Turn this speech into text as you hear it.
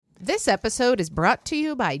This episode is brought to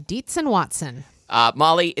you by Dietz and Watson.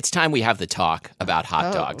 Molly, it's time we have the talk about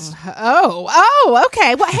hot dogs. Oh,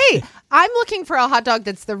 okay. Well, hey, I'm looking for a hot dog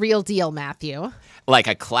that's the real deal, Matthew. Like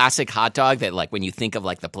a classic hot dog that, like, when you think of,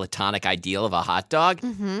 like, the platonic ideal of a hot dog,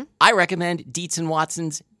 I recommend Dietz and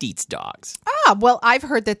Watson's Dietz Dogs. Well, I've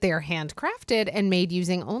heard that they're handcrafted and made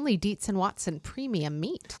using only Dietz and Watson premium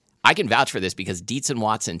meat. I can vouch for this because Dietz and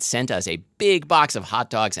Watson sent us a big box of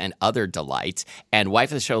hot dogs and other delights. And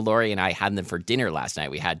wife of the show, Lori, and I had them for dinner last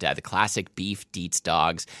night. We had the classic beef Dietz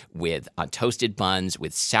dogs with toasted buns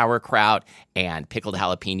with sauerkraut and pickled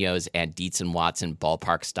jalapenos and Dietz and Watson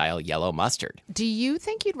ballpark-style yellow mustard. Do you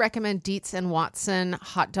think you'd recommend Dietz and Watson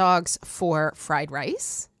hot dogs for fried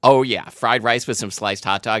rice? Oh, yeah. Fried rice with some sliced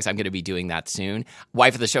hot dogs. I'm going to be doing that soon.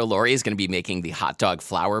 Wife of the show, Lori, is going to be making the hot dog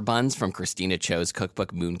flour buns from Christina Cho's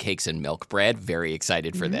cookbook, Mooncakes and Milk Bread. Very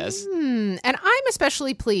excited for this. And I'm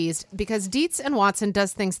especially pleased because Dietz and Watson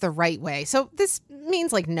does things the right way. So this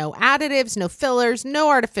means like no additives, no fillers, no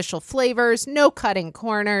artificial flavors, no cutting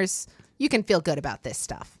corners. You can feel good about this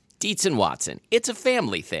stuff. Dietz and Watson. It's a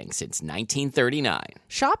family thing since 1939.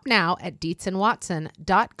 Shop now at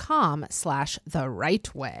dietzandwatson.com/the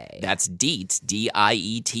right way. That's Dietz,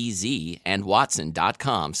 D-I-E-T-Z, and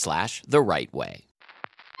Watson.com/the right way.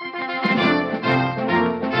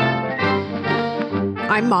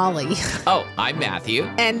 I'm Molly. Oh, I'm Matthew.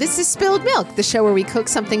 And this is Spilled Milk, the show where we cook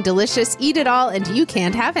something delicious, eat it all, and you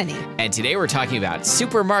can't have any. And today we're talking about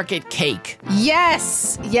supermarket cake.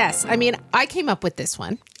 Yes. I mean, I came up with this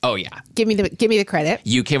one. Oh, yeah. Give me the credit.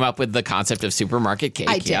 You came up with the concept of supermarket cake,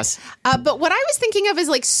 I did. Yes. But what I was thinking of is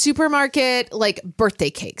like supermarket, like birthday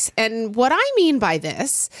cakes. And what I mean by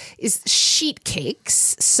this is sheet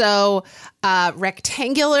cakes. So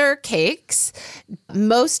rectangular cakes,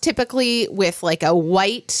 most typically with like a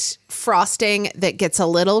white frosting that gets a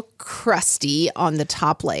little crusty on the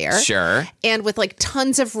top layer. Sure. And with like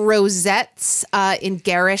tons of rosettes in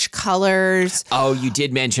garish colors. Oh, you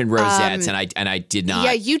did mention rosettes, and I did not.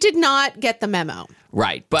 Yeah, you did not get the memo.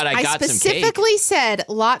 Right, but I got some cake. I specifically said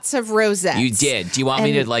lots of rosettes. You did. Do you want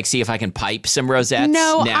me to like see if I can pipe some rosettes?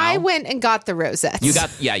 No, now? I went and got the rosettes. You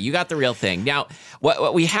got the real thing. Now,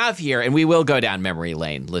 what we have here, and we will go down memory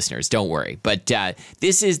lane, listeners, don't worry. But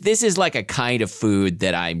this is like a kind of food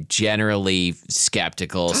that I'm generally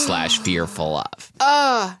skeptical / fearful of.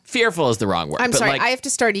 Fearful is the wrong word. I'm but sorry, like, I have to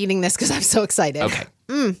start eating this because I'm so excited. Okay.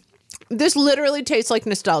 This literally tastes like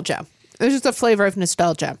nostalgia. This is the flavor of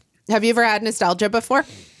nostalgia. Have you ever had nostalgia before?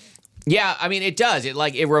 Yeah, I mean, it does. It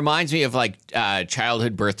reminds me of like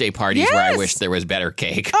childhood birthday parties where I wish there was better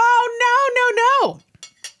cake. Oh,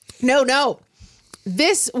 no.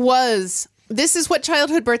 This is what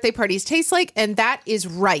childhood birthday parties taste like, and that is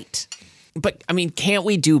right. But, I mean, can't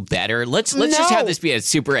we do better? Let's just have this be a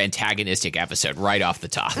super antagonistic episode right off the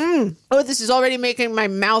top. Oh, this is already making my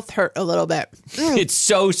mouth hurt a little bit. It's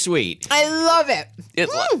so sweet. I love it.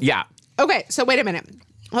 Yeah. Okay, so wait a minute.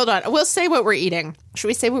 Hold on. We'll say what we're eating. Should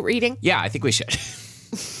we say what we're eating? Yeah, I think we should.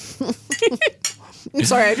 I'm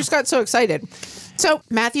sorry, I just got so excited. So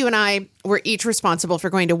Matthew and I were each responsible for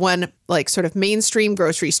going to one like sort of mainstream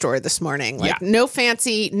grocery store this morning. Like no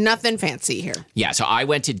fancy, nothing fancy here. Yeah, so I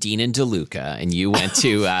went to Dean and DeLuca and you went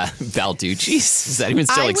to Balducci's. Does that even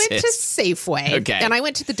still exist? I went to Safeway. Okay. And I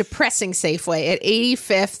went to the depressing Safeway at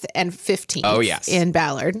 85th and 15th in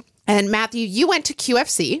Ballard. And Matthew, you went to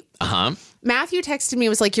QFC. Uh-huh. Matthew texted me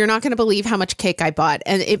and was like, you're not going to believe how much cake I bought.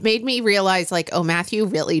 And it made me realize like, oh, Matthew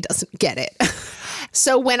really doesn't get it.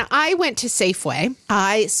 So when I went to Safeway,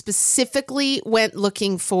 I specifically went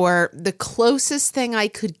looking for the closest thing I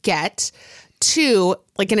could get to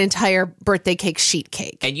like an entire birthday cake sheet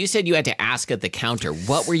cake. And you said you had to ask at the counter.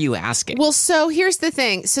 What were you asking? Well, so here's the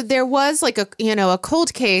thing. So there was like a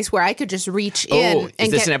cold case where I could just reach in and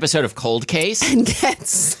is this an episode of Cold Case? And get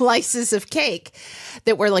slices of cake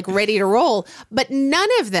that were like ready to roll. But none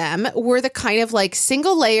of them were the kind of like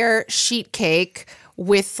single layer sheet cake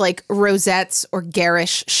with like rosettes or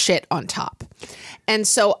garish shit on top. And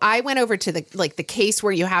so I went over to the case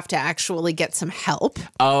where you have to actually get some help.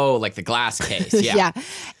 Oh, like the glass case. Yeah. Yeah.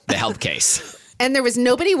 The help case. And there was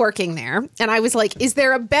nobody working there. And I was like, is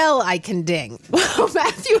there a bell I can ding? Well,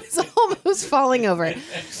 Matthew was almost falling over.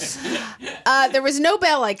 There was no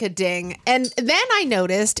bell I could ding. And then I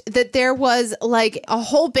noticed that there was like a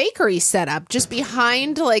whole bakery set up just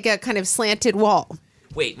behind like a kind of slanted wall.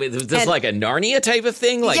 Wait, was this like a Narnia type of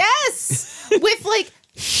thing? Like, yes! With like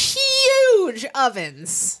huge large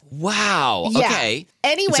ovens. Wow. Yeah. Okay.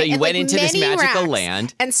 Anyway, so you and, went like, into this many magical racks.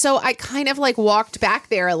 land. And so I kind of like walked back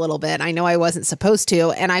there a little bit. I know I wasn't supposed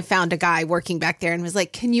to. And I found a guy working back there and was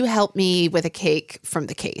like, can you help me with a cake from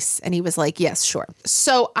the case? And he was like, yes, sure.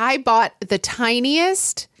 So I bought the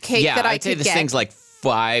tiniest cake that I I'd say could this get. thing's like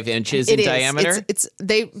 5 inches It in is. diameter.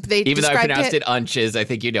 They Even though I described pronounced it unches, I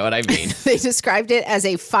think you know what I mean. They described it as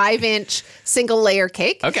a 5-inch single layer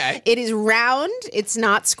cake. Okay. It is round. It's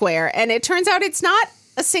not square. And it turns out it's not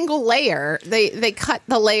a single layer. They cut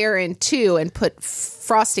the layer in two and put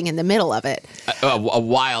frosting in the middle of it. A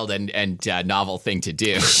wild and novel thing to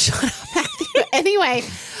do. Anyway,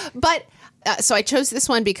 but so I chose this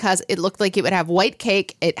one because it looked like it would have white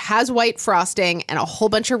cake. It has white frosting and a whole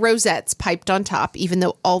bunch of rosettes piped on top, even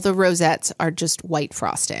though all the rosettes are just white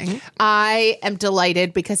frosting. I am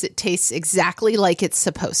delighted because it tastes exactly like it's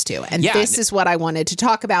supposed to. And this is what I wanted to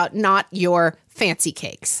talk about, not your fancy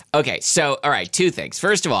cakes. Okay, so, all right, 2 things.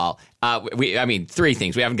 First of all, 3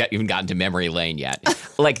 things. We haven't even gotten to memory lane yet.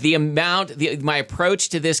 Like the amount, my approach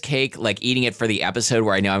to this cake, like eating it for the episode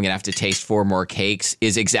where I know I'm going to have to taste 4 more cakes,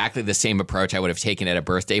 is exactly the same approach I would have taken at a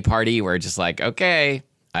birthday party where just like, okay,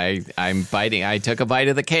 I'm biting. I took a bite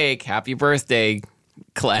of the cake. Happy birthday,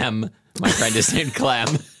 Clem. My friend is named Clem.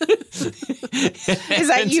 Is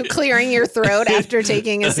that you clearing your throat after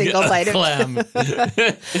taking a single bite of Clem?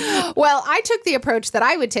 Well, I took the approach that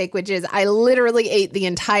I would take, which is I literally ate the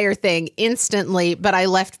entire thing instantly, but I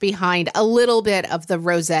left behind a little bit of the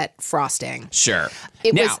rosette frosting. Sure.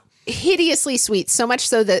 It was hideously sweet, so much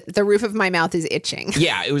so that the roof of my mouth is itching.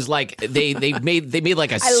 Yeah, it was like they made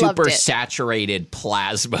like a super saturated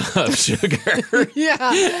plasma of sugar.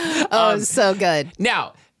 Yeah. Oh, it was so good.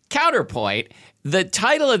 Now, counterpoint, the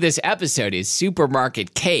title of this episode is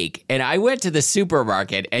Supermarket Cake, and I went to the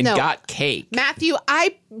supermarket and got cake. Matthew,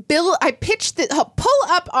 I pitched pull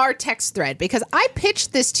up our text thread because I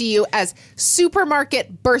pitched this to you as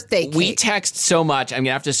supermarket birthday cake. We text so much. I'm going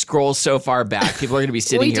to have to scroll so far back. People are going to be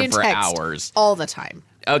sitting here for hours. All the time.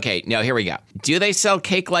 Okay, now here we go. Do they sell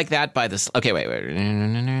cake like that by the... Okay, wait.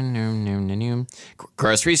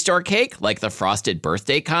 Grocery store cake? Like the frosted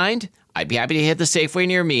birthday kind? I'd be happy to hit the Safeway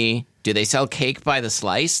near me. Do they sell cake by the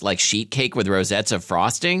slice? Like sheet cake with rosettes of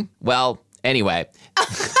frosting? Well, anyway.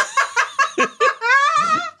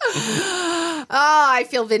 Oh, I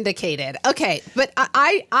feel vindicated. Okay, but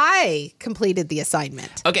I completed the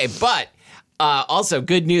assignment. Okay, but... also,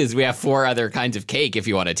 good news. We have 4 other kinds of cake if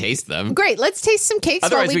you want to taste them. Great. Let's taste some cakes.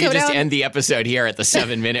 Otherwise, while we could just down. end the episode here at the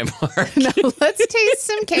 7-minute mark. No, let's taste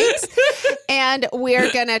some cakes. And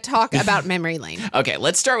we're going to talk about memory lane. Okay,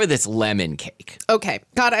 let's start with this lemon cake. Okay.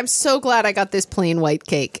 God, I'm so glad I got this plain white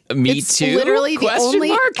cake. Me it's too? Literally the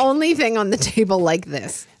Question only thing on the table like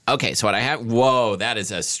this. Okay, so what I have... Whoa, that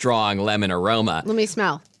is a strong lemon aroma. Let me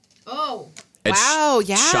smell. Oh. It's wow,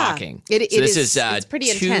 yeah. Shocking. It this is it's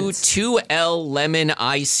pretty intense. 2L lemon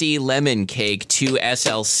IC lemon cake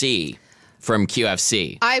 2SLC from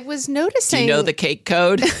QFC. I was noticing. Do you know the cake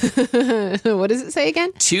code? What does it say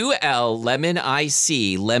again? 2L lemon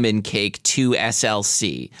IC lemon cake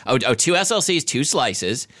 2SLC. Oh, 2SLC is 2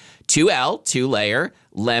 slices. 2L, 2-layer,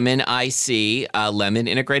 lemon IC, lemon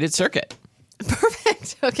integrated circuit.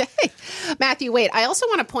 Perfect. Okay. Matthew, wait. I also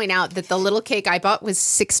want to point out that the little cake I bought was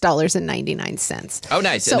 $6.99. Oh,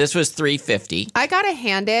 nice. So and this was $3.50. I got to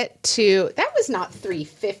hand it to, that was not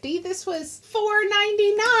 $3.50. This was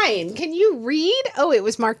 $4.99. Can you read? Oh, it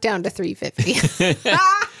was marked down to $3.50.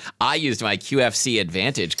 I used my QFC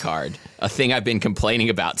Advantage card, a thing I've been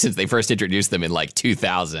complaining about since they first introduced them in like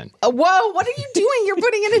 2000. Whoa, what are you doing? You're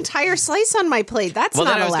putting an entire slice on my plate. That's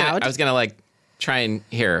not allowed. I was going to like try and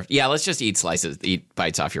here. Yeah, let's just eat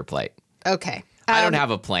bites off your plate. Okay. I don't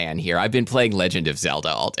have a plan here. I've been playing Legend of Zelda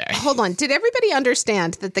all day. Hold on. Did everybody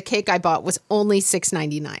understand that the cake I bought was only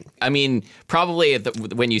 $6.99? I mean, probably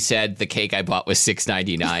when you said the cake I bought was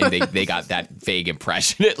 $6.99, they got that vague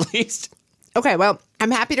impression at least. Okay, well,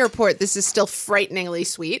 I'm happy to report this is still frighteningly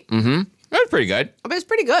sweet. Mm-hmm. That's pretty good. But it's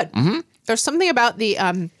pretty good. Mm-hmm. There's something about the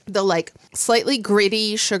like slightly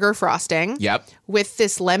gritty sugar frosting. Yep. With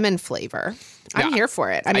this lemon flavor. I'm here for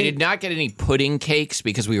it. I mean, I did not get any pudding cakes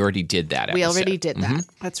because we already did that episode. We already did that.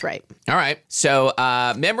 That's right. All right. So,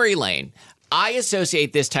 memory lane. I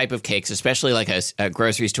associate this type of cakes, especially like a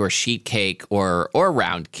grocery store sheet cake or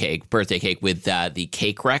round cake, birthday cake, with the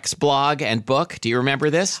Cake Rex blog and book. Do you remember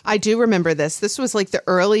this? I do remember this. This was like the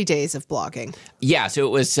early days of blogging. Yeah, so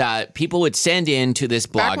it was people would send in to this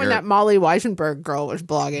blogger. Back when that Molly Weissenberg girl was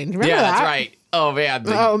blogging. Do you remember that? That's right. Oh,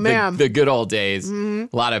 man. The good old days.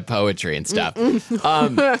 Mm-hmm. A lot of poetry and stuff.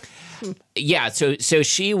 Yeah, so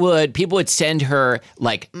people would send her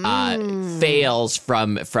like fails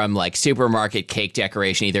from like supermarket cake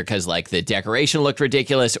decoration, either because like the decoration looked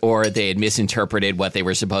ridiculous or they had misinterpreted what they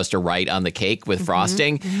were supposed to write on the cake with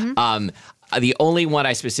frosting. The only one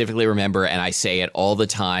I specifically remember, and I say it all the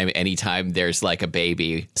time, anytime there's like a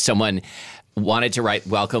baby, someone wanted to write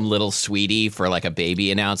 "Welcome, little sweetie" for like a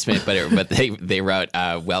baby announcement, but they wrote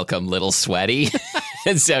 "Welcome, little sweaty."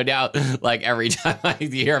 And so now, like every time I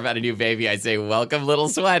hear about a new baby, I say "Welcome, little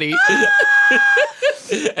sweaty,"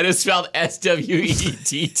 and it's spelled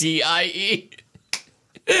SWETTIE.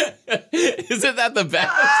 Isn't that the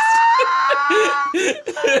best?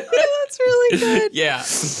 That's really good. Yeah.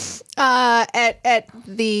 At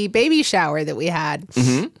the baby shower that we had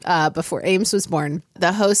before Ames was born,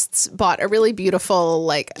 the hosts bought a really beautiful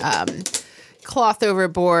like cloth over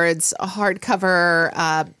boards, a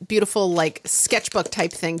hardcover, beautiful like sketchbook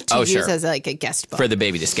type thing to use as like a guest book for the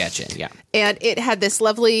baby to sketch in. Yeah. And it had this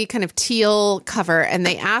lovely kind of teal cover, and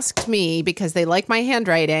they asked me, because they like my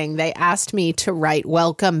handwriting, they asked me to write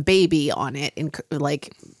 "Welcome Baby" on it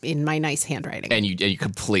in my nice handwriting. And you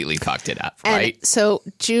completely fucked it up, right? And so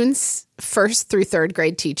June's first through third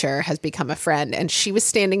grade teacher has become a friend, and she was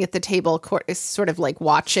standing at the table sort of like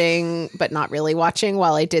watching, but not really watching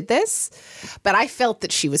while I did this. But I felt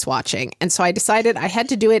that she was watching, and so I decided I had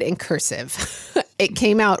to do it in cursive. It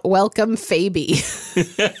came out "Welcome Faby." and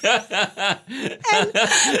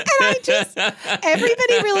I just,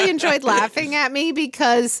 everybody really enjoyed laughing at me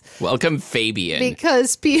because "Welcome Fabian,"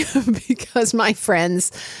 because my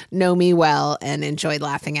friends know me well and enjoyed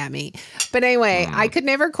laughing at me. But anyway, I could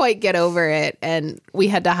never quite get over it, and we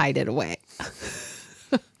had to hide it away.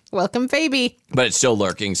 "Welcome Faby." But it's still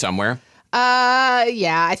lurking somewhere.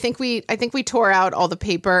 Yeah, I think we tore out all the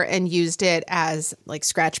paper and used it as like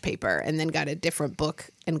scratch paper, and then got a different book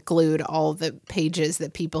and glued all the pages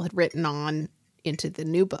that people had written on into the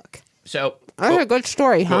new book. So that's a good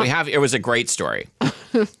story, huh? It was a great story.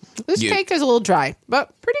 This cake is a little dry,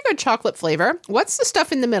 but pretty good chocolate flavor. What's the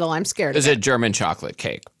stuff in the middle? I'm scared of It's a German chocolate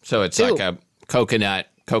cake. So it's like a coconut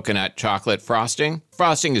chocolate frosting.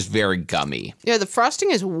 Frosting is very gummy. Yeah, the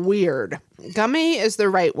frosting is weird. Gummy is the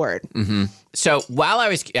right word. Mm-hmm. So while I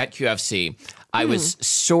was at QFC, I was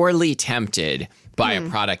sorely tempted by a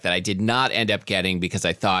product that I did not end up getting because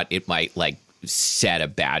I thought it might like set a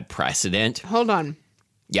bad precedent. Hold on.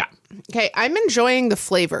 Yeah. Okay, I'm enjoying the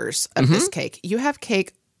flavors of this cake. You have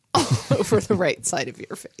cake all over the right side of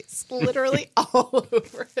your face. Literally all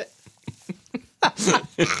over it.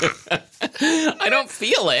 I don't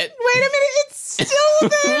feel it. Wait a minute, it's still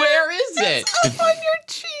there. Where is it? It's up on your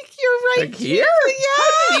cheek. You're right like here. Yeah.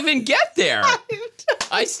 I didn't even get there.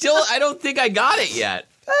 I don't think I got it yet.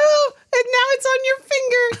 Oh, and now it's on your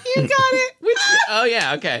finger. You got it. Oh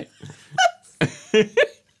yeah, okay.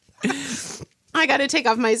 I got to take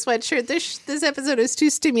off my sweatshirt. This episode is too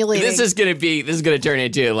stimulating. This is gonna turn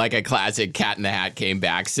into like a classic Cat in the Hat came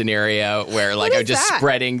back scenario where like I'm just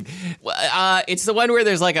spreading. It's the one where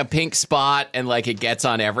there's like a pink spot and like it gets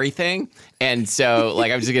on everything, and so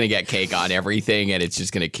like I'm just gonna get cake on everything, and it's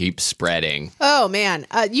just gonna keep spreading. Oh man,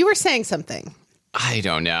 you were saying something. I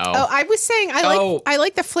don't know. Oh, I was saying I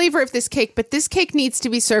like the flavor of this cake, but this cake needs to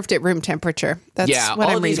be served at room temperature. That's what all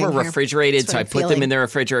I'm of these were reading refrigerated, so I put them in the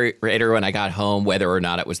refrigerator when I got home, whether or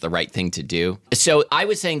not it was the right thing to do. So I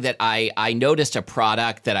was saying that I noticed a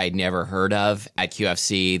product that I'd never heard of at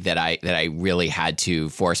QFC that I really had to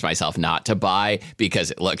force myself not to buy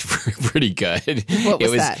because it looked pretty good. What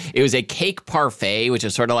was that? It was a cake parfait, which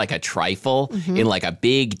is sort of like a trifle in like a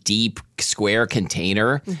big, deep, square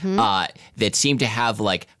container that seemed to have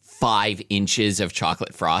like 5 inches of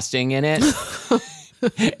chocolate frosting in it.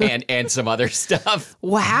 and some other stuff.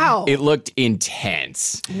 Wow. It looked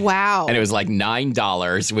intense. Wow. And it was like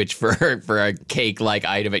 $9, which for a cake-like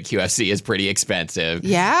item at QFC is pretty expensive.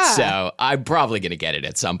 Yeah. So I'm probably going to get it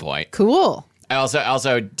at some point. Cool. I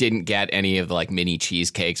also didn't get any of the like mini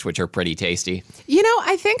cheesecakes, which are pretty tasty. You know,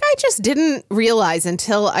 I think I just didn't realize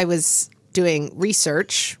until I was doing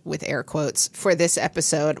research, with air quotes, for this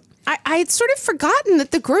episode. I had sort of forgotten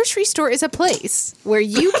that the grocery store is a place where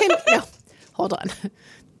you can... No, hold on.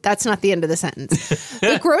 That's not the end of the sentence.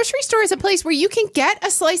 The grocery store is a place where you can get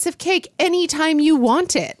a slice of cake anytime you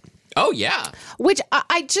want it. Oh, yeah. Which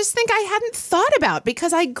I just think I hadn't thought about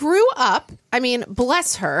because I grew up, I mean,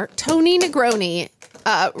 bless her, Tony Negroni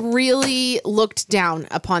really looked down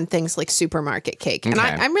upon things like supermarket cake. And Okay.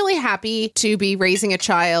 I'm really happy to be raising a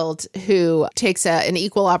child who takes an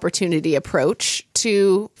equal opportunity approach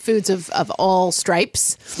to foods of all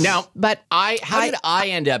stripes. Now, But how did I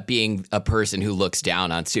end up being a person who looks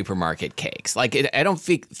down on supermarket cakes? Like, I don't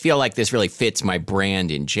feel like this really fits my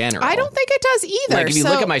brand in general. I don't think it does either. Like, if you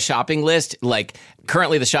look at my shopping list, like,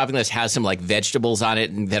 currently the shopping list has some, like, vegetables on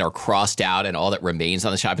it that are crossed out, and all that remains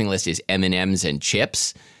on the shopping list is M&Ms and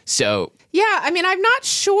chips. So, yeah, I mean, I'm not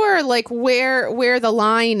sure, like, where the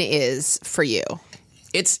line is for you.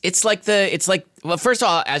 it's like, well, first of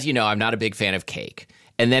all, as you know, I'm not a big fan of cake.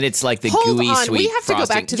 And then it's like the Hold gooey, on, sweet we have to go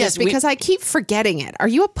frosting. back to Yes, this because I keep forgetting it. Are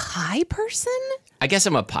you a pie person? I guess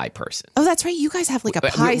I'm a pie person. Oh, that's right. You guys have like a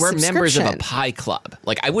But pie we're members of a subscription. pie club.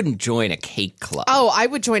 Like, I wouldn't join a cake club. Oh, I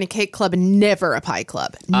would join a cake club and never a pie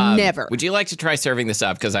club. Never. Would you like to try serving this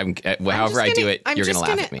up? Because however I do it, you're going to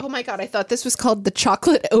laugh at me. Oh my God, I thought this was called the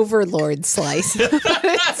chocolate overlord slice.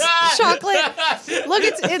 It's chocolate. Look,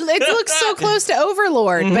 it looks so close to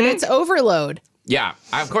overlord, but it's overload. Yeah,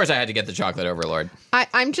 of course I had to get the chocolate overlord.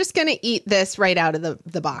 I'm just going to eat this right out of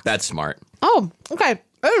the box. That's smart. Oh, okay.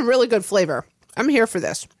 That's a really good flavor. I'm here for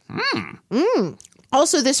this.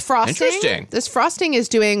 Also, this frosting. Interesting. This frosting is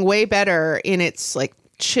doing way better in its like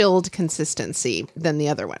chilled consistency than the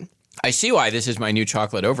other one. I see why this is my new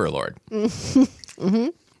chocolate overlord. It's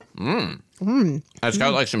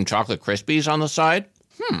got like some chocolate Krispies on the side.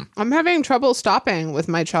 I'm having trouble stopping with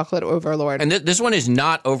my chocolate overlord. And this one is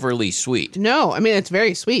not overly sweet. No, I mean, it's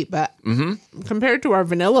very sweet, but compared to our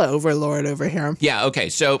vanilla overlord over here. Yeah, okay.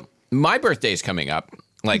 So my birthday's coming up.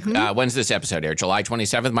 Like, when's this episode air? July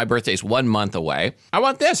 27th. My birthday's 1 month away. I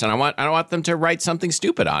want this, and I want them to write something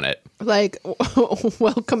stupid on it. Like,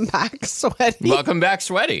 welcome back, Sweaty. Welcome back,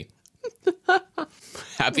 Sweaty.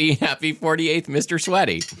 Happy 48th, Mr.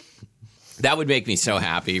 Sweaty. That would make me so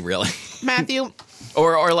happy, really. Matthew,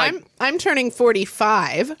 Or like, I'm turning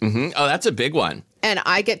 45, oh, that's a big one. and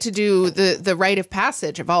I get to do the rite of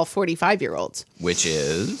passage of all 45-year-olds. Which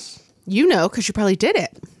is? You know, because you probably did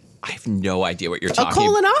it. I have no idea what you're A talking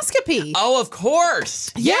about. colonoscopy. Oh, of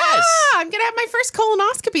course. Yeah, Yes. I'm going to have my first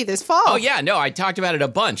colonoscopy this fall. Oh, yeah. No, I talked about it a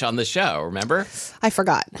bunch on the show. Remember? I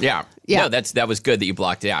forgot. Yeah. Yeah. No, that was good that you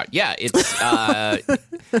blocked it out. Yeah, it's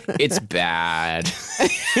it's bad.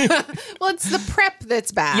 Well, it's the prep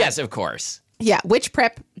that's bad. Yes, of course. Yeah. Which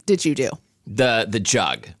prep did you do? The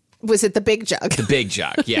jug, Was it the big jug? the big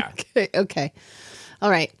jug. Yeah. Okay. All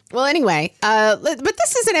right. Well, anyway, but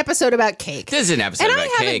this is an episode about cake. This is an episode and about I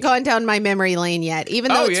haven't cake. gone down my memory lane yet,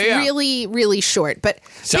 even though Oh, it's yeah. really, really short. But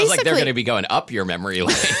Sounds like they're basically- going to be going up your memory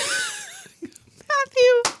lane.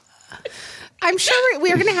 Matthew, I'm sure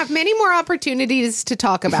we're going to have many more opportunities to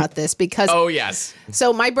talk about this because Oh, yes.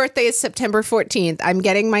 so my birthday is September 14th. I'm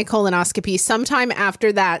getting my colonoscopy sometime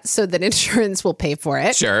after that so that insurance will pay for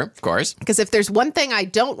it. Sure, of course. Because if there's one thing I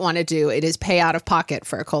don't want to do, it is pay out of pocket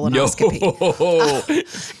for a colonoscopy. No.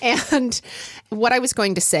 And what I was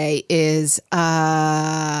going to say is,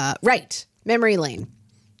 right, memory lane.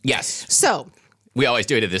 Yes. So We always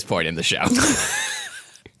do it at this point in the show.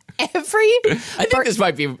 every I think this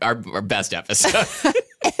might be our best episode.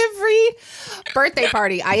 every birthday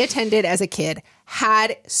party I attended as a kid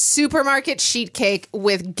had supermarket sheet cake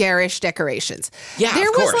with garish decorations. Yeah, there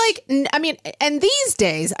of was course. like, I mean, and these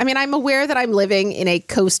days, I mean, I'm aware that I'm living in a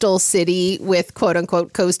coastal city with quote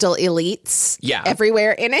unquote coastal elites Yeah.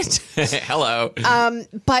 everywhere in it. Hello.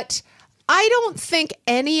 But I don't think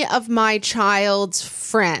any of my child's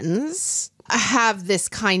friends have this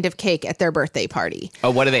kind of cake at their birthday party.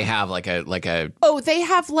 Oh, what do they have? Like a Oh, they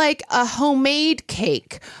have like a homemade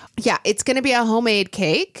cake. Yeah, it's going to be a homemade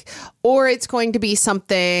cake, or it's going to be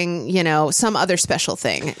something, you know, some other special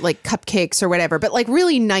thing like cupcakes or whatever, but like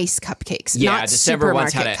really nice cupcakes. Yeah, not December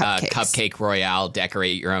once had a supermarket cupcakes. cupcake royale,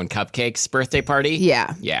 decorate your own cupcakes birthday party.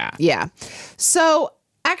 Yeah. Yeah. Yeah. So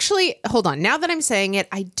actually, hold on. Now that I'm saying it,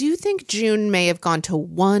 I do think June may have gone to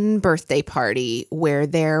one birthday party where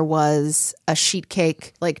there was a sheet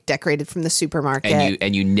cake like decorated from the supermarket.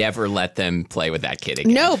 And you never let them play with that kid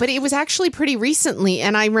again. No, but it was actually pretty recently.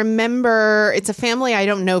 And I remember it's a family I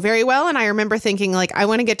don't know very well. And I remember thinking, like, I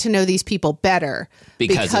want to get to know these people better.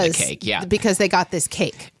 Because of the cake, yeah. Because they got this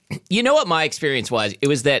cake. You know what my experience was? It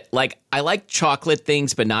was that, like, I like chocolate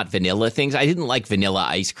things, but not vanilla things. I didn't like vanilla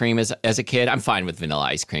ice cream as a kid. I'm fine with vanilla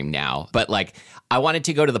ice cream now. But, like, I wanted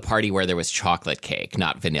to go to the party where there was chocolate cake,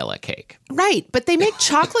 not vanilla cake. Right. But they make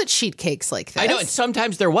chocolate sheet cakes like this. I know. And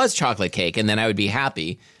sometimes there was chocolate cake, and then I would be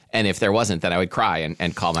happy. And if there wasn't, then I would cry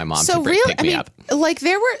and call my mom So to really, pick me up. like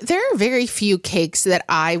there are very few cakes that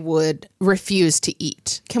I would refuse to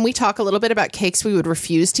eat. Can we talk a little bit about cakes we would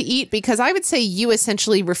refuse to eat? Because I would say you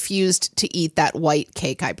essentially refused to eat that white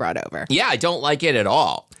cake I brought over. Yeah, I don't like it at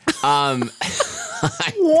all.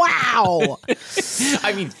 Wow.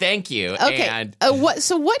 I mean, thank you. Okay. And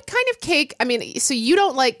what kind of cake? I mean, so you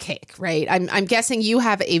don't like cake, right? I'm guessing you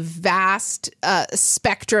have a vast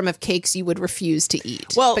spectrum of cakes you would refuse to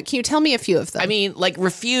eat. Well, but can you tell me a few of them? I mean, like,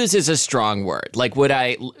 refuse is a strong word. Like, would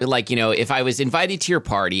I, like, you know, if I was invited to your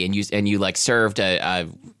party and you like served a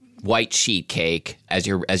white sheet cake as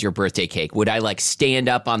your birthday cake, would I like stand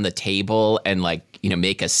up on the table and like, you know,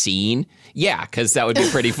 make a scene? Yeah, because that would be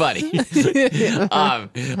pretty funny. Like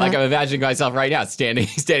I'm imagining myself right now standing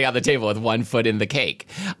on the table with one foot in the cake.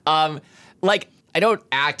 Like I don't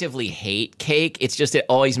actively hate cake. It's just it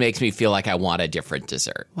always makes me feel like I want a different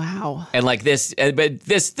dessert. Wow. And like this, but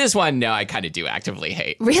this one, no, I kind of do actively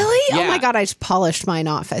hate. Really? Yeah. Oh my God, I just polished mine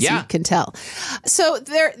off, as you can tell. So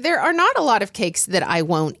there are not a lot of cakes that I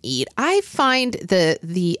won't eat. I find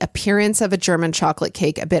the appearance of a German chocolate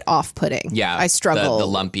cake a bit off-putting. Yeah, I struggle. The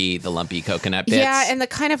lumpy coconut bits. Yeah, and the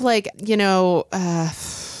kind of like, you know,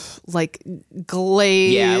 like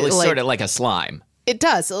glaze. Yeah, it looks like, sort of like a slime. It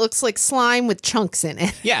does. It looks like slime with chunks in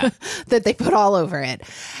it. Yeah. That they put all over it.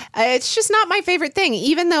 It's just not my favorite thing.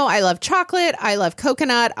 Even though I love chocolate, I love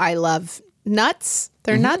coconut, I love nuts.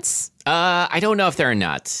 They're nuts. I don't know if there are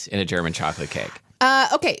nuts in a German chocolate cake.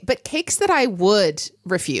 Okay, but cakes that I would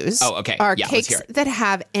refuse are cakes that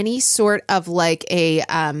have any sort of like a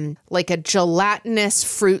gelatinous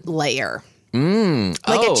fruit layer.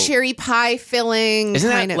 Like a cherry pie filling. Isn't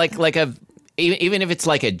kind that of, like a even if it's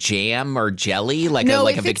like a jam or jelly, like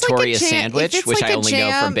a Victoria sandwich, which I only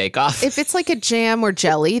know from Bake Off. If it's like a jam or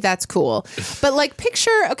jelly, that's cool. But like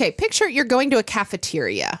picture you're going to a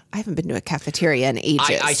cafeteria. I haven't been to a cafeteria in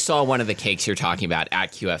ages. I saw one of the cakes you're talking about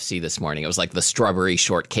at QFC this morning. It was like the strawberry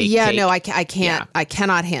shortcake cake. Yeah, no, I can't. Yeah. I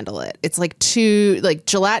cannot handle it. It's like too like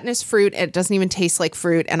gelatinous fruit. And it doesn't even taste like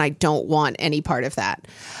fruit, and I don't want any part of that.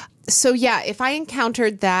 So yeah, if I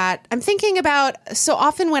encountered that, I'm thinking about, so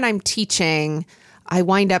often when I'm teaching, I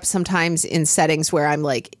wind up sometimes in settings where I'm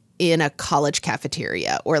like in a college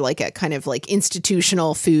cafeteria or like a kind of like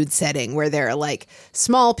institutional food setting where there are like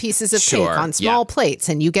small pieces of cake on small plates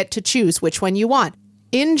and you get to choose which one you want.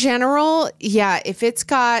 In general, yeah, if it's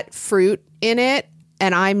got fruit in it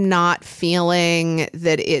and I'm not feeling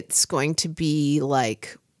that it's going to be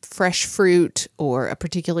like fresh fruit or a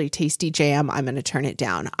particularly tasty jam, I'm going to turn it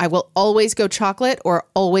down. I will always go chocolate or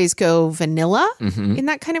always go vanilla in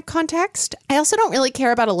that kind of context. I also don't really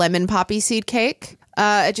care about a lemon poppy seed cake.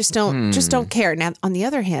 I just don't care. Now, on the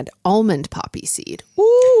other hand, almond poppy seed.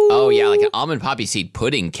 Ooh. Oh yeah, like an almond poppy seed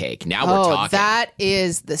pudding cake. Now we're talking. That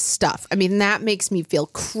is the stuff. I mean, that makes me feel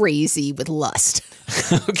crazy with lust.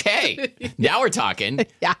 Okay, now we're talking.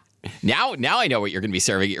 Yeah. Now I know what you're going to be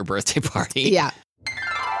serving at your birthday party. Yeah.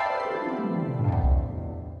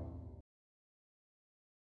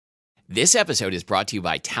 This episode is brought to you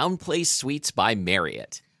by Town Place Suites by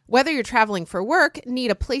Marriott. Whether you're traveling for work,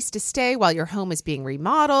 need a place to stay while your home is being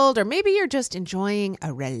remodeled, or maybe you're just enjoying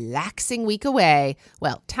a relaxing week away,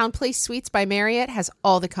 well, Town Place Suites by Marriott has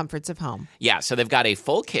all the comforts of home. Yeah, so they've got a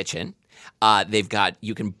full kitchen.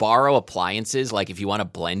 You can borrow appliances, like if you want a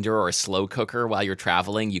blender or a slow cooker while you're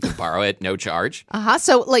traveling, you can borrow it, no charge.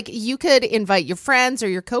 So like you could invite your friends or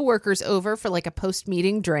your coworkers over for like a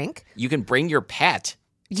post-meeting drink. You can bring your pet.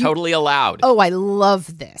 Totally allowed. Oh, I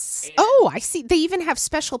love this. Oh, I see. They even have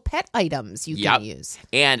special pet items you can use.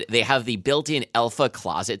 And they have the built-in Elfa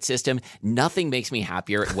closet system. Nothing makes me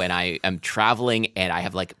happier when I am traveling and I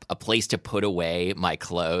have like a place to put away my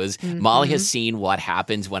clothes. Molly has seen what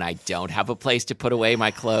happens when I don't have a place to put away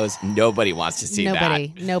my clothes. Nobody wants to see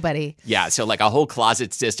that. Nobody. Yeah, so like a whole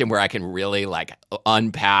closet system where I can really like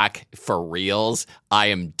unpack for reals. I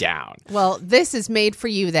am down. Well, this is made for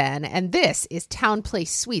you then, and this is Town Place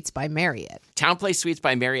Suites by Marriott. Town Place Suites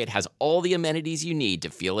by Marriott has all the amenities you need to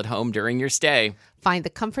feel at home during your stay. Find the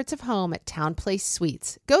comforts of home at Town Place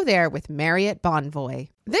Suites. Go there with Marriott Bonvoy.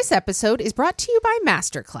 This episode is brought to you by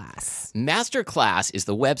Masterclass. Masterclass is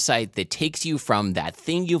the website that takes you from that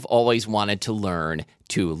thing you've always wanted to learn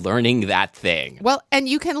to learning that thing. Well, and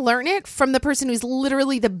you can learn it from the person who's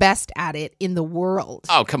literally the best at it in the world.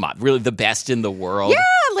 Oh, come on. Really the best in the world? Yeah,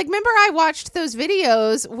 like remember I watched those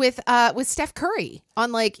videos with Steph Curry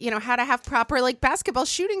on like, how to have proper like basketball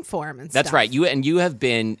shooting form and stuff. That's right. You have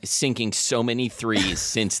been sinking so many threes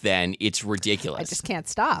since then. It's ridiculous. I just can't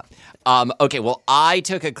stop. Okay, well, I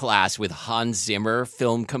took a class with Hans Zimmer,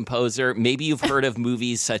 film composer. Maybe you've heard of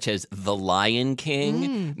movies such as The Lion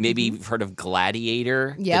King. Maybe you've heard of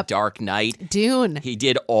Gladiator, Yep. The Dark Knight. Dune. He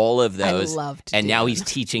did all of those. I loved and now Dune. he's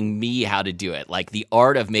teaching me how to do it. Like the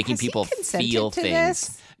art of making Has he people consented feel to things.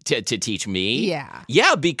 this? To teach me? Yeah.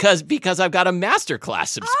 Yeah, because I've got a masterclass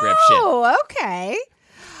subscription. Oh, okay.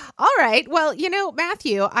 All right. Well,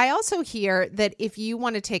 Matthew, I also hear that if you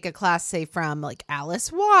want to take a class, say, from like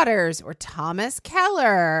Alice Waters or Thomas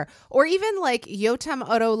Keller or even like Yotam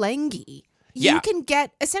Ottolenghi, Yeah. you can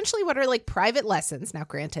get essentially what are like private lessons. Now,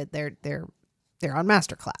 granted, they're on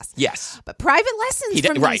masterclass. Yes. But private lessons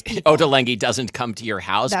from right. these people. Ottolenghi doesn't come to your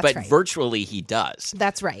house, That's but right. virtually he does.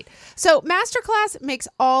 That's right. So Masterclass makes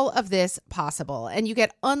all of this possible, and you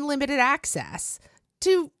get unlimited access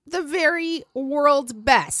to the very world's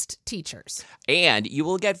best teachers. And you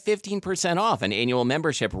will get 15% off an annual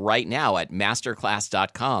membership right now at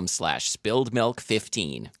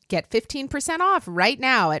masterclass.com/spilledmilk15. Get 15% off right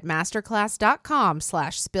now at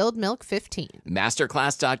masterclass.com/spilledmilk15.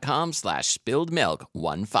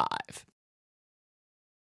 Masterclass.com/spilledmilk15.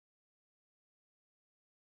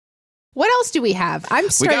 What else do we have? I'm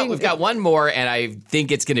starting. We've got one more, and I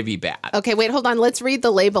think it's going to be bad. Okay, wait, hold on. Let's read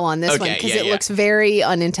the label on this one Okay, because yeah, it yeah. looks very Oh,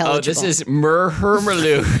 unintelligible. this is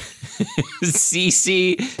Merhermalu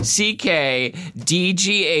CCCK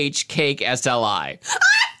Cake SLI.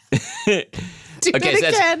 Do Okay, it so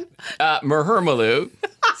again. Merhermalu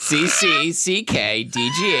CCCK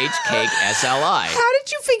Cake SLI. How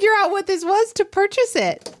did you figure out what this was to purchase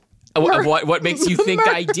it? What makes you think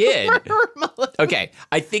I did? Merhermalu. Okay,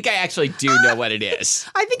 I think I actually do know what it is.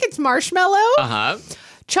 I think it's marshmallow, Uh-huh.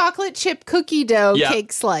 chocolate chip cookie dough Yeah.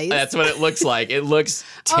 cake slice. That's what it looks like. It looks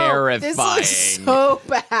Oh, terrifying. this looks so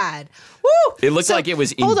bad. Woo! It looks So, like it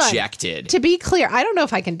was hold on. injected. To be clear, I don't know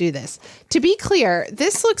if I can do this. To be clear,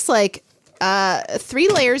 this looks like 3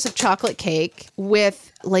 layers of chocolate cake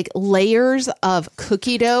with like layers of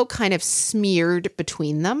cookie dough kind of smeared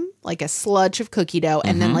between them, like a sludge of cookie dough,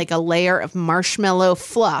 and then like a layer of marshmallow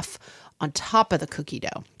fluff on top of the cookie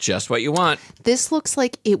dough. Just what you want. This looks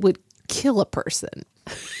like it would kill a person.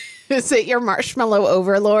 Is it your marshmallow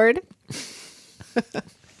overlord?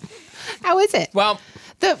 How is it? Well,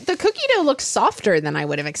 The cookie dough looks softer than I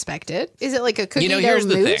would have expected. Is it like a cookie dough here's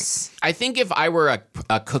the mousse? thing. I think if I were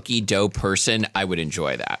a cookie dough person, I would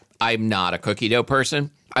enjoy that. I'm not a cookie dough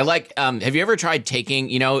person. I like. Have you ever tried taking,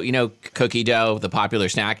 cookie dough, the popular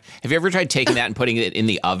snack? Have you ever tried taking that and putting it in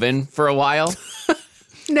the oven for a while?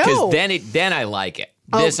 No. Because then I like it.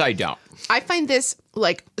 This I don't. I find this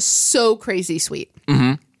like so crazy sweet.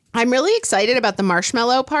 Mm-hmm. I'm really excited about the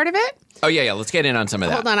marshmallow part of it. Oh yeah. Let's get in on some of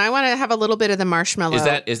that. Hold on, I want to have a little bit of the marshmallow.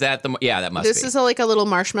 Is that the? Yeah, that must This be. is like a little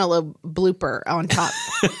marshmallow blooper on top.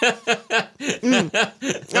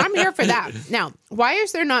 I'm here for that. Now, why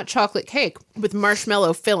is there not chocolate cake with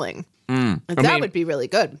marshmallow filling? That would be really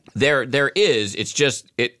good. There is. It's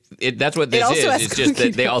just it. That's what this also is. has It's just cookie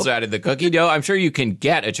that they dough. also added the cookie dough. I'm sure you can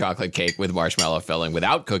get a chocolate cake with marshmallow filling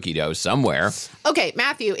without cookie dough somewhere. Okay,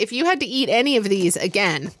 Matthew, if you had to eat any of these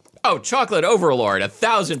again, Oh, chocolate overlord,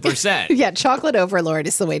 1,000%. yeah, chocolate overlord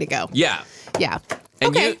is the way to go. Yeah. Yeah.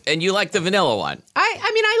 And Okay. you like the vanilla one.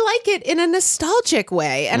 I mean, I like it in a nostalgic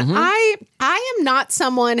way. And Mm-hmm. I am not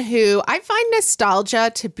someone who I find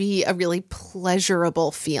nostalgia to be a really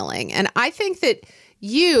pleasurable feeling. And I think that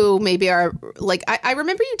you maybe are like, I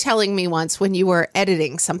remember you telling me once when you were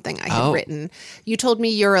editing something I had written, you told me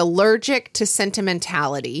you're allergic to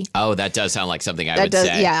sentimentality. Oh, that does sound like something I would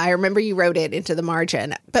say. Yeah, I remember you wrote it into the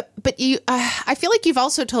margin. But you, I feel like you've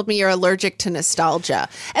also told me you're allergic to nostalgia,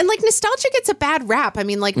 and like nostalgia gets a bad rap. I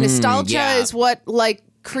mean, like nostalgia yeah. is what like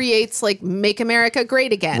creates like Make America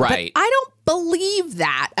Great Again. Right. But I don't believe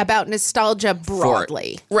that about nostalgia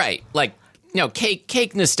broadly. Right. Like,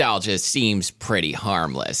 cake nostalgia seems pretty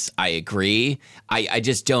harmless. I agree. I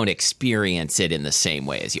just don't experience it in the same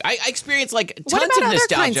way as you. I experience like What tons about of other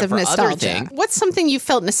nostalgia kinds of for other nostalgia? things. What's something you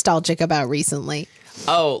felt nostalgic about recently?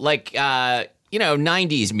 Oh, like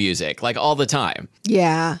 90s music, like all the time.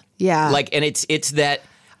 Yeah, yeah. Like, and it's that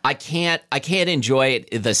I can't enjoy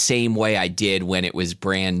it the same way I did when it was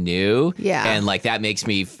brand new. Yeah. And like that makes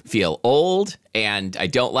me feel old, and I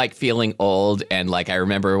don't like feeling old. And like I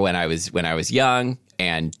remember when I was young,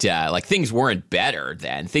 like things weren't better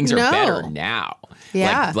then. Things are No. better now.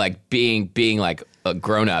 Yeah. Like being like a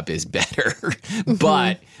grown up is better,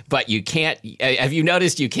 but you can't. Have you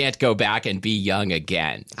noticed you can't go back and be young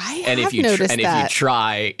again? I and have if you noticed if you that.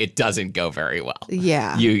 try, it doesn't go very well.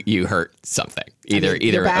 Yeah. you hurt something either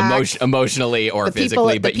your back, emotionally or the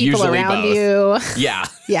physically, people, but the people usually around both. you. Yeah.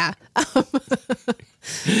 Yeah.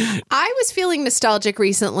 I was feeling nostalgic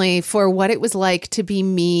recently for what it was like to be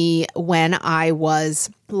me when I was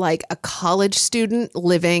like a college student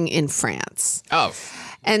living in France. Oh.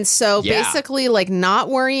 And so Yeah. basically like not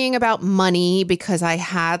worrying about money because I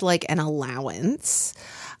had like an allowance.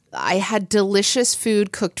 I had delicious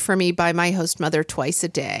food cooked for me by my host mother twice a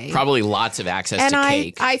day. Probably lots of access And to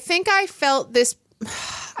cake. I think I felt this.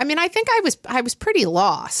 I mean, I think I was pretty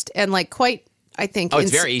lost and like quite. I think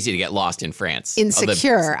it's very easy to get lost in France.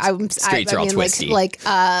 insecure. Streets are all twisty. like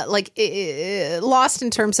lost in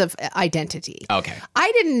terms of identity. Okay.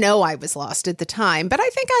 I didn't know I was lost at the time, but I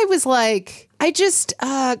think I was like, I just,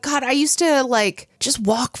 God, I used to like just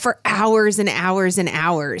walk for hours and hours and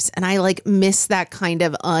hours. And I like miss that kind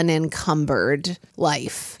of unencumbered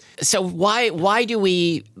life. So why do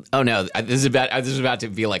we? Oh no, this is about to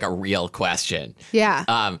be like a real question.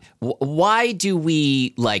 Yeah. Why do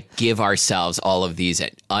we like give ourselves all of these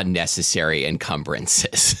unnecessary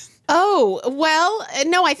encumbrances? Oh, well,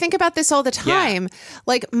 no, I think about this all the time.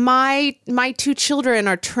 Like my two children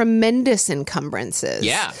are tremendous encumbrances.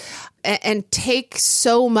 Yeah. And take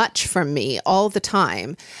so much from me all the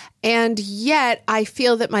time. And yet I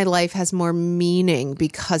feel that my life has more meaning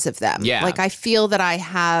because of them. Yeah. Like I feel that I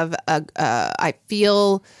have I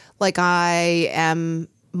feel like I am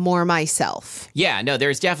more myself. Yeah, no,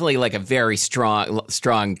 there's definitely like a very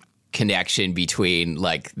strong connection between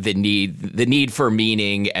like the need for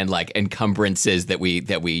meaning and like encumbrances that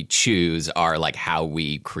we choose are like how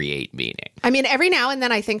we create meaning. I mean, every now and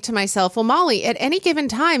then I think to myself, well, Molly, at any given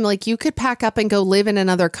time, like you could pack up and go live in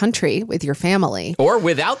another country with your family. Or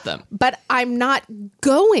without them. But I'm not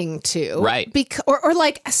going to. Right. Or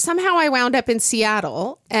like somehow I wound up in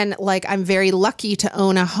Seattle and like I'm very lucky to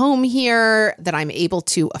own a home here that I'm able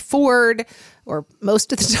to afford or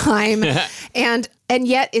most of the time. And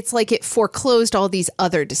yet it's like it foreclosed all these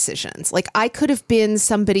other decisions. Like I could have been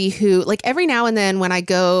somebody who like every now and then when I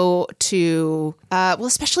go to,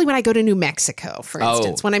 especially when I go to New Mexico, for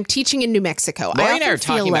instance, when I'm teaching in New Mexico. Lori and I are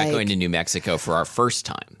talking about going to New Mexico for our first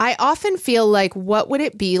time. I often feel like, what would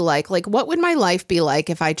it be like? Like, what would my life be like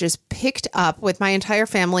if I just picked up with my entire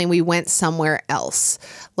family and we went somewhere else?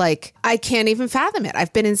 Like, I can't even fathom it.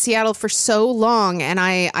 I've been in Seattle for so long and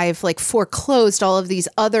I've like foreclosed all of these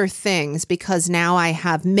other things because now I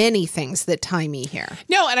have many things that tie me here.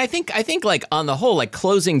 No, and I think like on the whole, like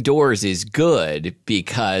closing doors is good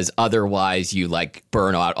because otherwise you like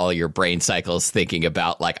burn out all your brain cycles thinking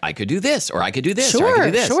about like I could do this or I could do this or I could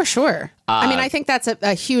do this. Sure. I mean, I think that's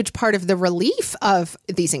a huge part of the relief of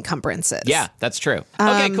these encumbrances. Yeah, that's true.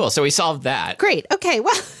 Okay, cool. So we solved that. Great. Okay,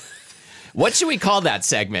 well... What should we call that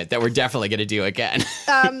segment that we're definitely going to do again?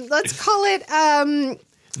 Let's call it...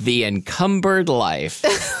 The Encumbered Life.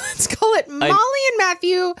 Let's call it Molly and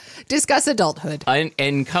Matthew Discuss Adulthood.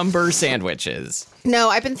 Encumber Sandwiches. No,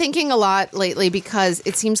 I've been thinking a lot lately because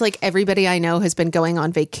it seems like everybody I know has been going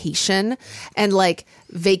on vacation and like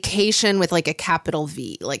vacation with like a capital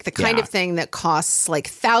V, like the kind of thing that costs like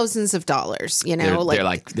thousands of dollars, you know?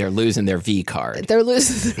 They're losing their V card. They're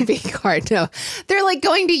losing their V card. No, they're like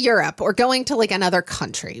going to Europe or going to like another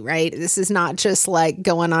country, right? This is not just like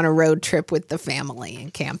going on a road trip with the family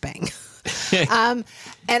and camping.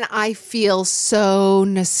 And I feel so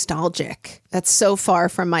nostalgic. That's so far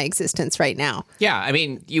from my existence right now. Yeah, I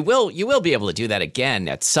mean, you will be able to do that again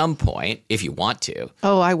at some point if you want to.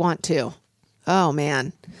 Oh, I want to. Oh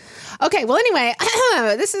man. Okay. Well, anyway,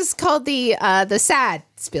 this is called the sad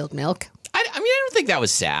spilled milk. I mean, I don't think that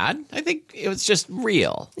was sad. I think it was just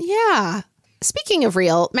real. Yeah. Speaking of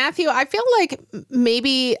real, Matthew, I feel like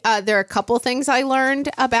maybe there are a couple things I learned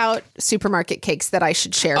about supermarket cakes that I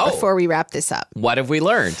should share before we wrap this up. What have we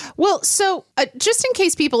learned? Well, so just in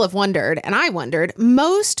case people have wondered, and I wondered,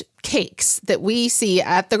 most cakes that we see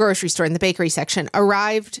at the grocery store in the bakery section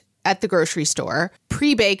arrived at the grocery store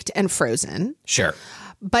pre-baked and frozen. Sure.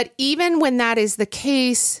 But even when that is the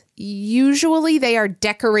case, usually they are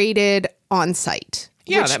decorated on site.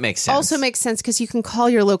 Yeah, that makes sense. Also makes sense because you can call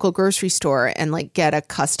your local grocery store and like get a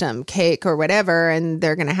custom cake or whatever, and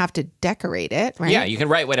they're going to have to decorate it, right? Yeah, you can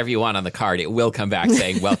write whatever you want on the card. It will come back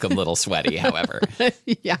saying, welcome, little sweaty, however.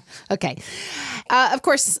 Yeah. Okay. Of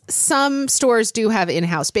course, some stores do have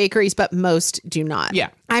in-house bakeries, but most do not. Yeah.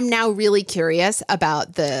 I'm now really curious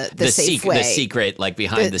about the Safeway. The secret, like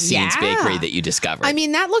behind the scenes bakery that you discovered. I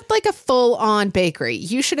mean, that looked like a full-on bakery.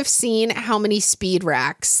 You should have seen how many speed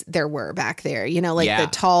racks there were back there. You know, like the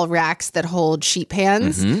tall racks that hold sheet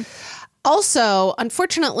pans. Mm-hmm. Also,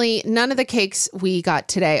 unfortunately, none of the cakes we got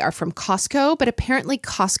today are from Costco, but apparently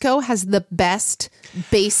Costco has the best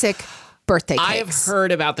basic birthday cakes. I have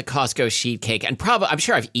heard about the Costco sheet cake, and I'm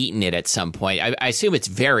sure I've eaten it at some point. I assume it's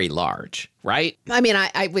very large, right? I mean,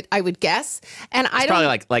 I would guess, and it's probably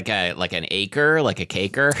like an acre, like a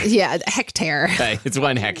caker. Yeah, a hectare. It's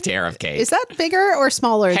 1 hectare of cake. Is that bigger or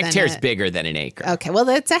smaller? Hectare's bigger than an acre. Okay, well,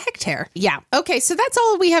 it's a hectare. Yeah. Okay, so that's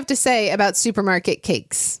all we have to say about supermarket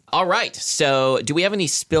cakes. All right. So, do we have any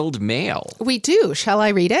spilled mail? We do. Shall I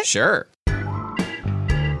read it? Sure.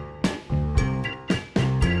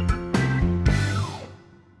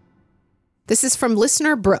 This is from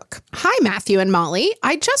listener Brooke. Hi, Matthew and Molly.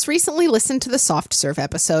 I just recently listened to the Soft Serve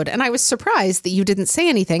episode, and I was surprised that you didn't say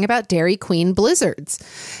anything about Dairy Queen Blizzards.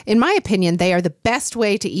 In my opinion, they are the best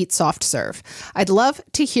way to eat soft serve. I'd love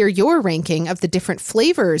to hear your ranking of the different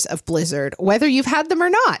flavors of Blizzard, whether you've had them or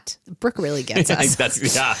not. Brooke really gets us.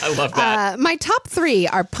 I love that. My top 3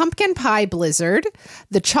 are Pumpkin Pie Blizzard,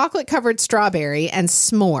 the chocolate-covered strawberry, and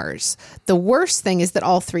s'mores. The worst thing is that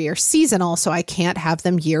all 3 are seasonal, so I can't have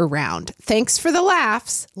them year-round. Thanks for the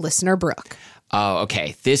laughs, listener Brooke. Oh,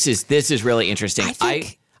 okay. This is really interesting.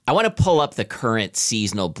 I want to pull up the current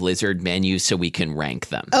seasonal Blizzard menu so we can rank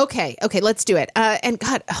them. Okay, let's do it. And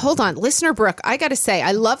God, hold on. Listener Brooke, I got to say,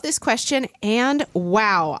 I love this question. And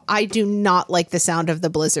wow, I do not like the sound of the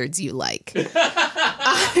Blizzards you like.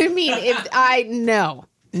 I mean,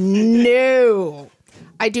 no.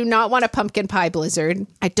 I do not want a pumpkin pie Blizzard.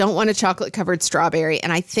 I don't want a chocolate-covered strawberry.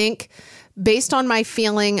 And I think based on my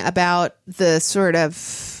feeling about the sort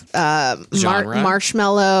of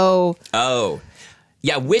marshmallow... Oh,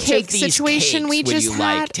 yeah. Which cake of these situation cakes we would just you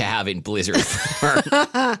had? like to have in Blizzard form?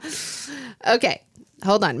 Okay,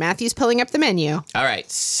 hold on. Matthew's pulling up the menu. All right.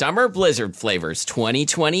 Summer Blizzard flavors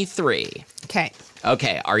 2023.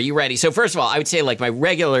 Okay, are you ready? So first of all, I would say like my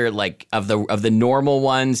regular of the normal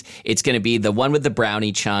ones, it's going to be the one with the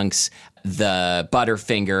brownie chunks, the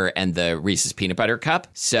Butterfinger, and the Reese's Peanut Butter Cup.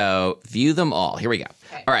 So view them all. Here we go.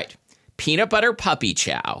 Okay. All right. Peanut Butter Puppy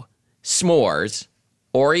Chow, S'mores,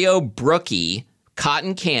 Oreo Brookie,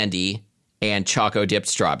 Cotton Candy, and Choco Dipped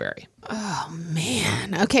Strawberry. Oh,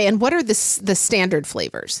 man. Okay, and what are the standard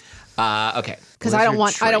flavors? Okay. Because I don't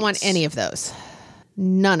want any of those.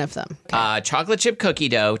 None of them. Okay. Chocolate chip cookie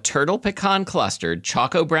dough, turtle pecan clustered,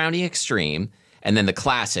 Choco Brownie Extreme, and then the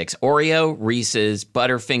classics: Oreo, Reese's,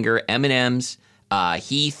 Butterfinger, M&M's,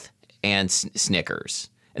 Heath, and Snickers.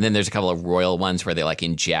 And then there's a couple of royal ones where they like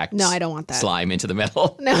inject I don't want that. Slime into the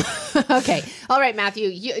middle. No. Okay. All right, Matthew,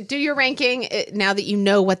 you do your ranking now that you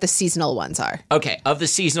know what the seasonal ones are. Okay, of the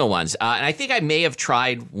seasonal ones. And I think I may have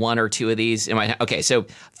tried 1 or 2 of these. Okay, so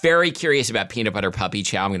very curious about Peanut Butter Puppy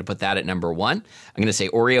Chow. I'm going to put that at number 1. I'm going to say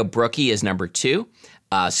Oreo Brookie is number 2.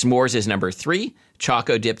 S'mores is number 3.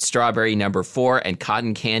 Choco Dipped Strawberry number 4, and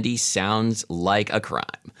Cotton Candy sounds like a crime.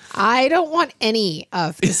 I don't want any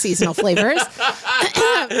of the seasonal flavors.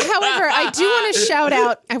 However, I do want to shout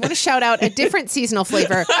out. I want to shout out a different seasonal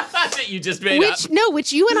flavor that you just made up.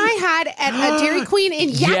 Which you and I had at a Dairy Queen in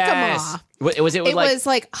Yakima. Yes. It was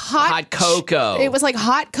like hot cocoa. It was like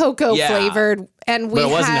hot cocoa flavored, and but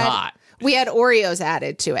it wasn't hot. We had Oreos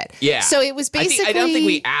added to it. Yeah. So it was basically... I don't think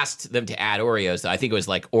we asked them to add Oreos, though. I think it was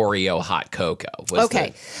like Oreo hot cocoa.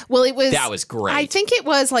 Well, it was... That was great. I think it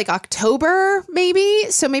was like October,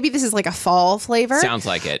 maybe. So maybe this is like a fall flavor. Sounds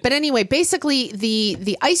like it. But anyway, basically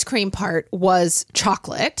the ice cream part was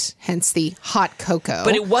chocolate, hence the hot cocoa.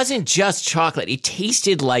 But it wasn't just chocolate. It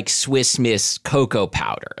tasted like Swiss Miss cocoa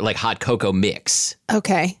powder, like hot cocoa mix.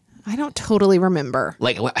 Okay. I don't totally remember.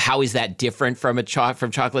 Like, how is that different from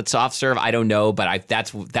from chocolate soft serve? I don't know, but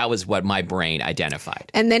that was what my brain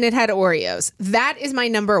identified. And then it had Oreos. That is my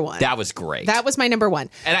number 1. That was great. That was my number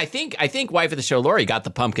 1. And I think wife of the show, Lori, got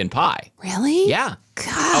the pumpkin pie. Really? Yeah. God.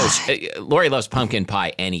 Oh, Lori loves pumpkin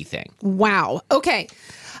pie anything. Wow. Okay.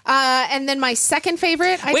 And then my second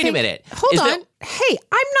favorite. Wait a minute. Hold on. Hey,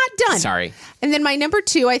 I'm not done. Sorry. And then my number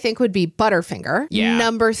 2, I think, would be Butterfinger. Yeah.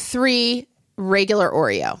 Number 3. Regular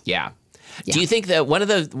Oreo. Yeah. Do you think that one of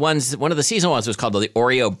the seasonal ones was called the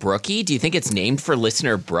Oreo Brookie? Do you think it's named for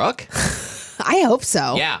listener Brooke? I hope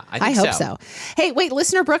so. Yeah, I hope so. Hey, wait,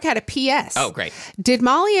 listener Brooke had a PS. Oh, great. Did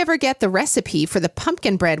Molly ever get the recipe for the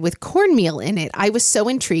pumpkin bread with cornmeal in it? I was so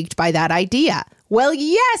intrigued by that idea. Well,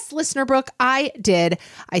 yes, listener Brooke, I did.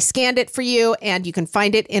 I scanned it for you, and you can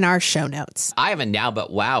find it in our show notes. I have a now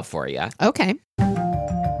but wow for you. Okay.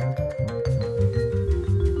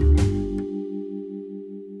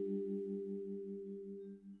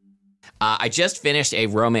 I just finished a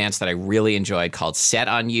romance that I really enjoyed called Set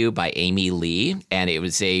on You by Amy Lee. And it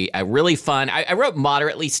was a really fun, I wrote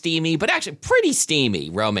moderately steamy, but actually pretty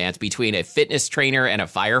steamy romance between a fitness trainer and a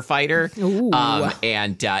firefighter.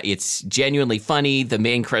 And it's genuinely funny. The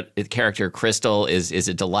main character, Crystal, is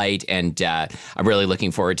a delight. And I'm really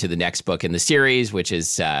looking forward to the next book in the series, which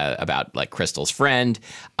is about like Crystal's friend.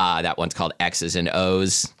 That one's called X's and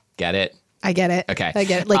O's. Get it? I get it. Okay. I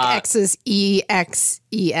get it. Like X's,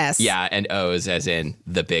 E-X-E-S. Yeah, and O's as in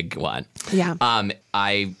the big one. Yeah.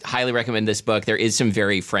 I highly recommend this book. There is some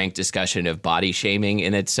very frank discussion of body shaming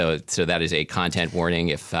in it, so that is a content warning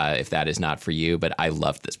if that is not for you, but I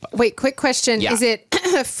loved this book. Wait, quick question. Yeah. Is it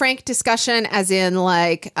frank discussion as in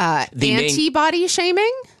like anti-body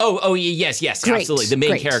shaming? Oh, yes, Great. absolutely. The main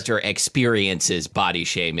Great. character experiences body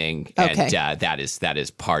shaming, and that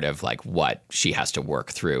is part of like what she has to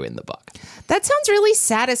work through in the book. That sounds really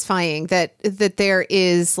satisfying that there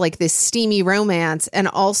is like this steamy romance and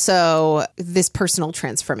also this personal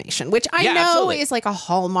transformation, which I know absolutely. is like a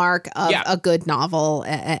hallmark of a good novel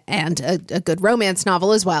and a good romance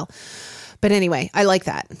novel as well. But anyway, I like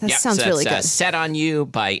that. That sounds really good. Set on You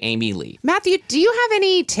by Amy Lee. Matthew, do you have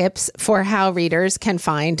any tips for how readers can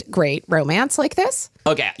find great romance like this?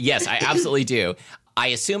 Okay, yes, I absolutely do. I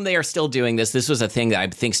assume they are still doing this. This was a thing that I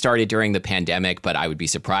think started during the pandemic, but I would be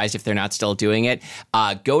surprised if they're not still doing it.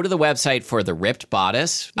 Go to the website for The Ripped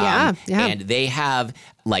Bodice. And they have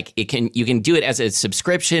like you can do it as a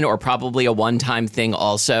subscription or probably a one-time thing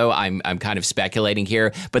also. I'm kind of speculating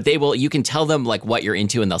here, but you can tell them like what you're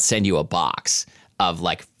into and they'll send you a box of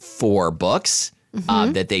like 4 books.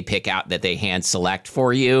 That they pick out, that they hand select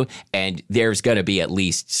for you. And there's going to be at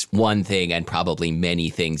least one thing and probably many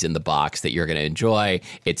things in the box that you're going to enjoy.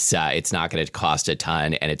 It's not going to cost a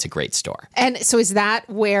ton, and it's a great store. And so is that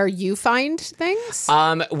where you find things?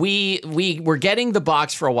 We were getting the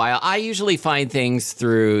box for a while. I usually find things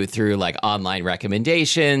through like online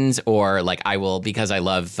recommendations, or like I will, because I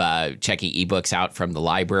love checking ebooks out from the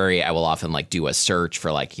library, I will often like do a search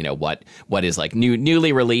for like, what is like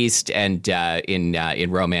newly released and in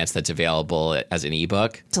romance that's available as an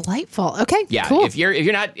ebook. Delightful. Okay. Yeah. Cool. If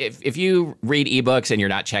you read ebooks and you're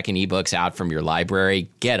not checking ebooks out from your library,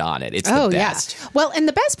 get on it. It's the best. Yeah. Well, and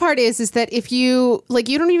the best part is that if you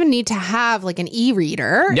you don't even need to have like an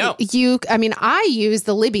e-reader. No. I use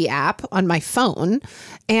the Libby app on my phone,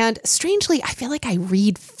 and strangely, I feel like I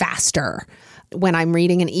read faster when I'm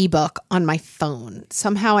reading an ebook on my phone.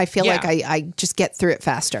 Somehow I feel like I just get through it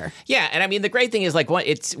faster. Yeah, and I mean the great thing is like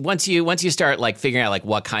once you start like figuring out like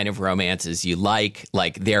what kind of romances you like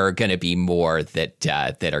there are going to be more that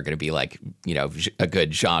are going to be like a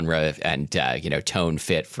good genre and tone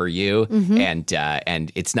fit for you, and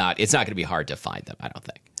it's not going to be hard to find them, I don't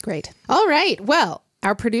think. Great. All right. Well,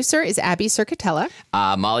 our producer is Abby Circatella.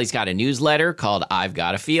 Molly's got a newsletter called I've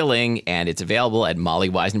Got a Feeling, and it's available at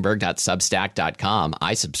mollyweisenberg.substack.com.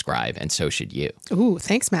 I subscribe, and so should you. Ooh,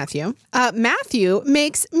 thanks, Matthew. Matthew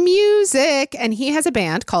makes music, and he has a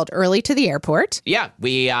band called Early to the Airport. Yeah,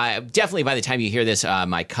 we definitely, by the time you hear this,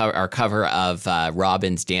 our cover of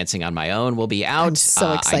Robin's Dancing on My Own will be out. I'm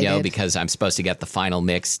so excited. I know, because I'm supposed to get the final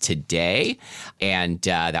mix today, and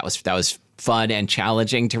that was fun and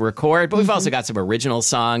challenging to record, but we've also got some original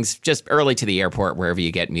songs, just Early to the Airport, wherever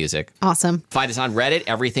you get music. Awesome. Find us on Reddit,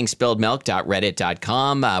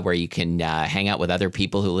 everythingspilledmilk.reddit.com, where you can hang out with other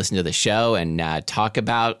people who listen to the show and talk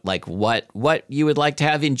about like what you would like to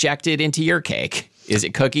have injected into your cake. Is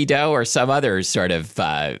it cookie dough or some other sort of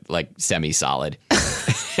like semi-solid?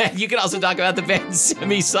 You can also talk about the band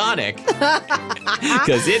Semisonic,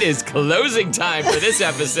 because it is closing time for this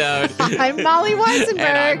episode. I'm Molly Weisenberg.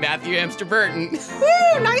 And I'm Matthew Amster Burton.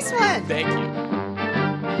 Woo, nice one. Thank you.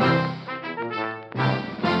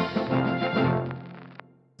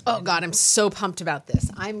 Oh, God, I'm so pumped about this.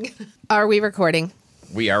 Are we recording?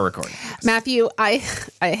 We are recording. Matthew, I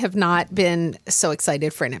have not been so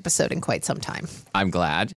excited for an episode in quite some time. I'm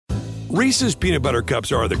glad. Reese's Peanut Butter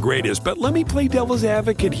Cups are the greatest, but let me play devil's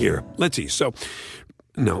advocate here. Let's see. So,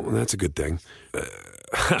 no, that's a good thing.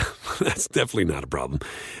 That's definitely not a problem.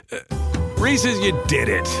 Reese's, you did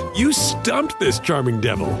it. You stumped this charming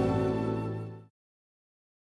devil.